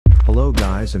Hello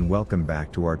guys and welcome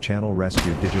back to our channel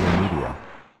Rescue Digital Media.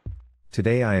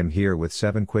 Today I am here with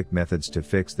 7 quick methods to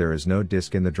fix there is no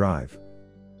disk in the drive.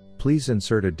 Please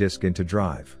insert a disk into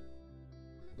drive.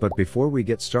 But before we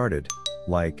get started,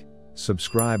 like,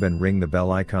 subscribe and ring the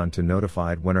bell icon to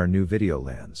notified when our new video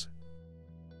lands.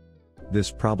 This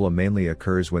problem mainly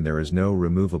occurs when there is no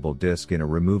removable disk in a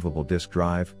removable disk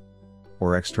drive,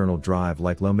 or external drive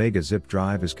like Omega zip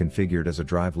drive is configured as a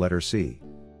drive letter C.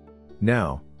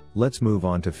 Now, let's move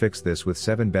on to fix this with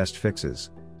 7 best fixes.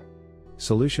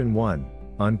 Solution 1.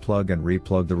 Unplug and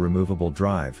replug the removable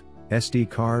drive, SD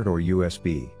card or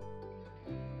USB.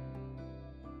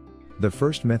 The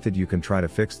first method you can try to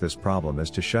fix this problem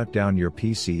is to shut down your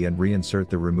PC and reinsert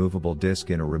the removable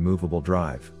disk in a removable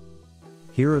drive.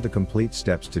 Here are the complete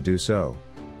steps to do so.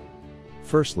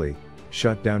 Firstly,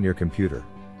 shut down your computer.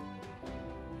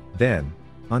 Then,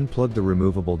 unplug the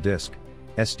removable disk,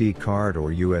 SD card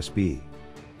or USB.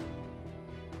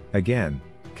 Again,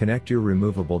 connect your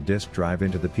removable disk drive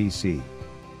into the PC.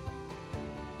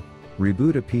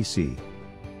 Reboot a PC.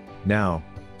 Now,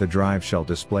 the drive shall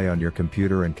display on your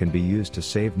computer and can be used to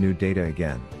save new data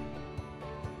again.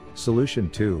 Solution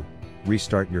 2.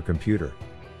 Restart your computer.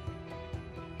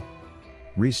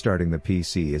 Restarting the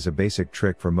PC is a basic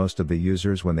trick for most of the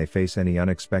users when they face any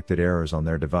unexpected errors on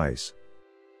their device.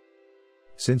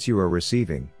 Since you are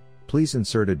receiving, please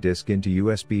insert a disk into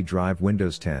USB drive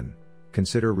Windows 10.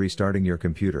 Consider restarting your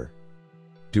computer.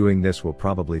 Doing this will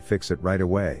probably fix it right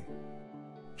away.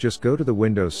 Just go to the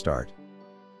Windows Start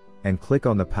and click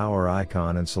on the power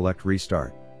icon and select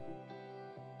Restart.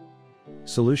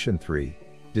 Solution 3.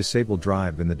 Disable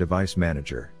drive in the device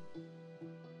manager.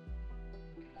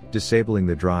 Disabling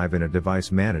the drive in a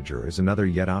device manager is another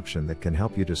yet option that can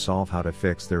help you to solve how to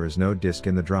fix there is no disk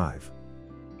in the drive.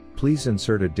 Please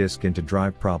insert a disk into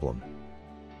drive problem.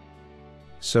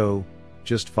 So,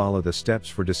 just follow the steps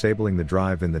for disabling the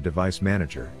drive in the device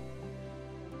manager.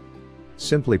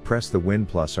 Simply press the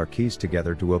Win+R keys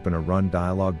together to open a Run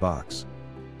dialog box.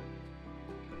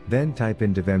 Then type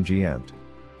in divmgmt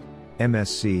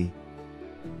MSC.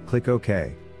 Click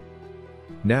OK.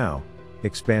 Now,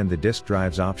 expand the disk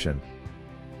drives option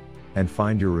and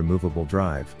find your removable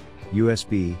drive,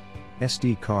 USB,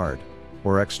 SD card,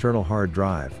 or external hard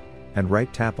drive, and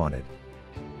right tap on it.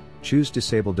 Choose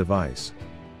Disable Device.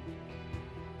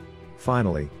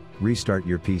 Finally, restart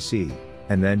your PC,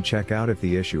 and then check out if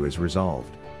the issue is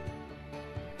resolved.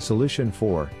 Solution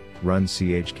 4. Run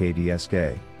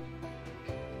CHKDSK.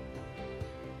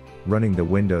 Running the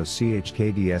Windows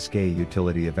CHKDSK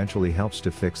utility eventually helps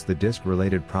to fix the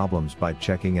disk-related problems by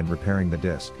checking and repairing the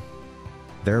disk.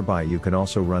 Thereby you can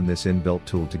also run this inbuilt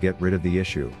tool to get rid of the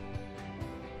issue.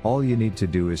 All you need to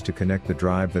do is to connect the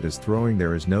drive that is throwing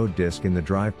there is no disk in the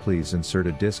drive. Please insert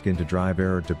a disk into drive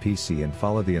error to PC and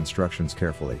follow the instructions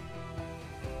carefully.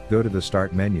 Go to the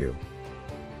Start menu.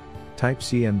 Type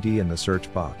CMD in the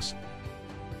search box.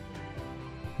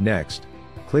 Next,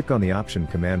 click on the option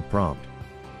Command Prompt.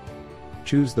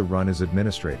 Choose the Run as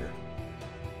Administrator.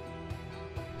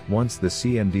 Once the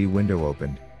CMD window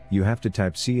opened, you have to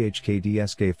type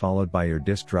CHKDSK followed by your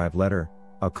disk drive letter,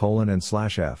 a colon and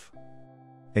 /F.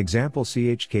 Example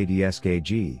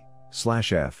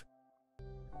CHKDSK-G/F.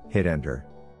 Hit Enter.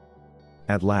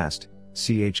 At last,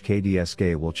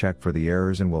 CHKDSK will check for the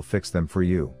errors and will fix them for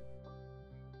you.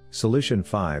 Solution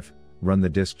 5. Run the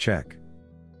disk check.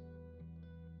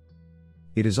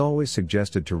 It is always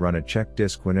suggested to run a check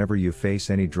disk whenever you face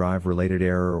any drive-related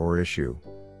error or issue.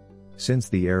 Since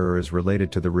the error is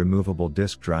related to the removable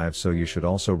disk drive, so you should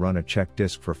also run a check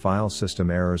disk for file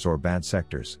system errors or bad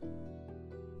sectors.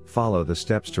 Follow the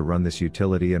steps to run this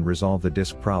utility and resolve the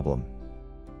disk problem.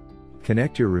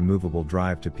 Connect your removable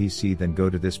drive to PC, then go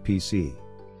to this PC.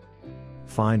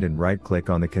 Find and right-click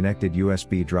on the connected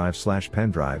USB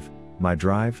drive/pen drive, My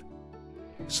Drive.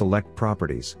 Select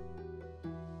Properties.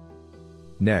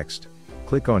 Next,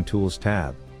 click on Tools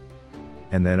tab.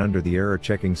 And then under the Error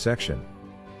Checking section,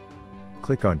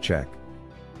 click on Check.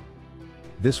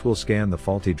 This will scan the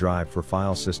faulty drive for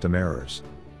file system errors.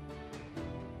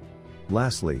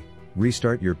 Lastly,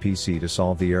 restart your PC to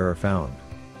solve the error found.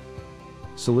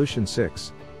 Solution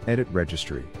 6. Edit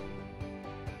Registry.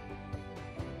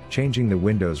 Changing the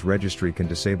Windows registry can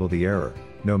disable the error,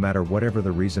 no matter whatever the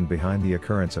reason behind the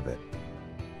occurrence of it.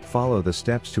 Follow the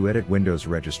steps to edit Windows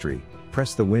registry.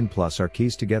 Press the Win+R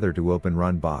keys together to open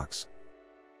Run box.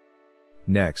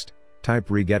 Next, type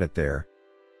regedit there.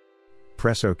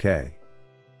 Press OK.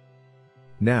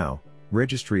 Now,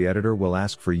 Registry Editor will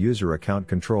ask for user account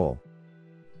control.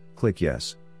 Click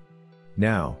Yes.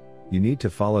 Now, you need to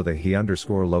follow the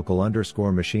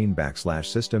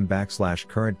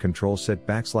he_local_machine/system/current control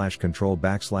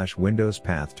sit/control/Windows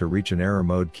path to reach an error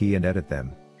mode key and edit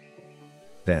them.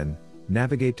 Then,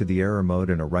 navigate to the error mode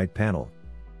in a right panel.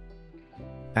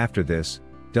 After this,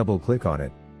 double-click on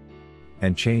it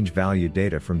and change value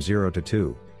data from 0 to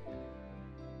 2.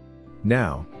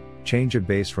 Now, change a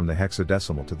base from the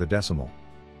hexadecimal to the decimal.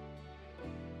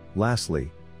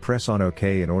 Lastly, press on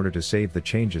OK in order to save the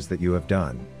changes that you have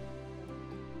done.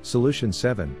 Solution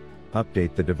 7.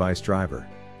 Update the device driver.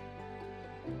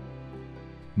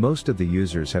 Most of the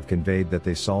users have conveyed that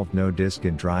they solved no disk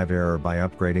in drive error by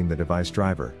upgrading the device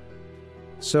driver.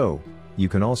 So, you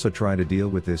can also try to deal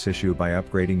with this issue by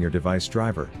upgrading your device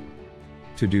driver.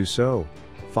 To do so,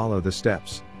 follow the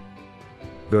steps.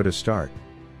 Go to Start.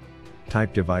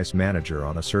 Type Device Manager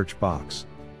on a search box.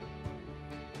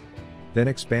 Then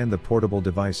expand the Portable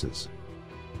Devices.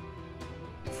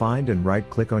 Find and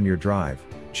right-click on your drive,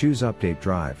 choose Update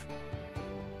Drive.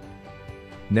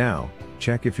 Now,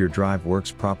 check if your drive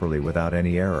works properly without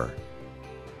any error.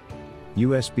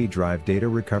 USB Drive Data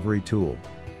Recovery Tool.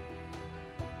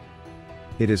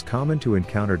 It is common to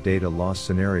encounter data loss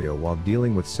scenario while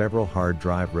dealing with several hard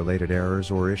drive related errors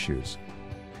or issues.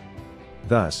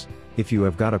 Thus, if you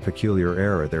have got a peculiar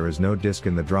error there is no disk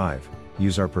in the drive,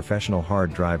 use our professional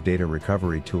hard drive data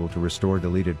recovery tool to restore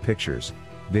deleted pictures,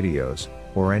 videos,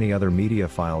 or any other media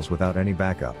files without any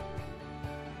backup.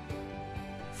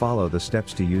 Follow the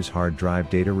steps to use hard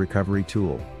drive data recovery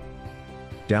tool.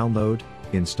 Download,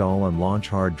 install and launch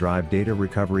hard drive data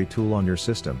recovery tool on your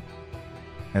system.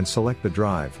 And select the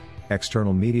drive,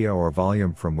 external media or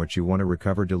volume from which you want to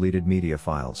recover deleted media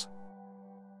files.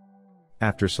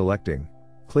 After selecting,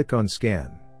 click on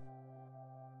Scan.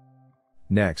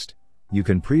 Next, you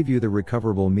can preview the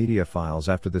recoverable media files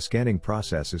after the scanning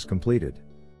process is completed.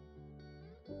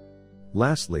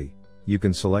 Lastly, you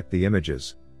can select the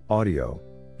images, audio,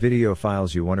 video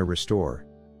files you want to restore,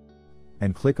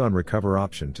 and click on Recover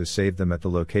option to save them at the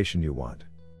location you want.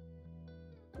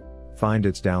 Find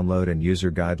its download and user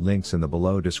guide links in the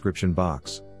below description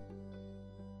box.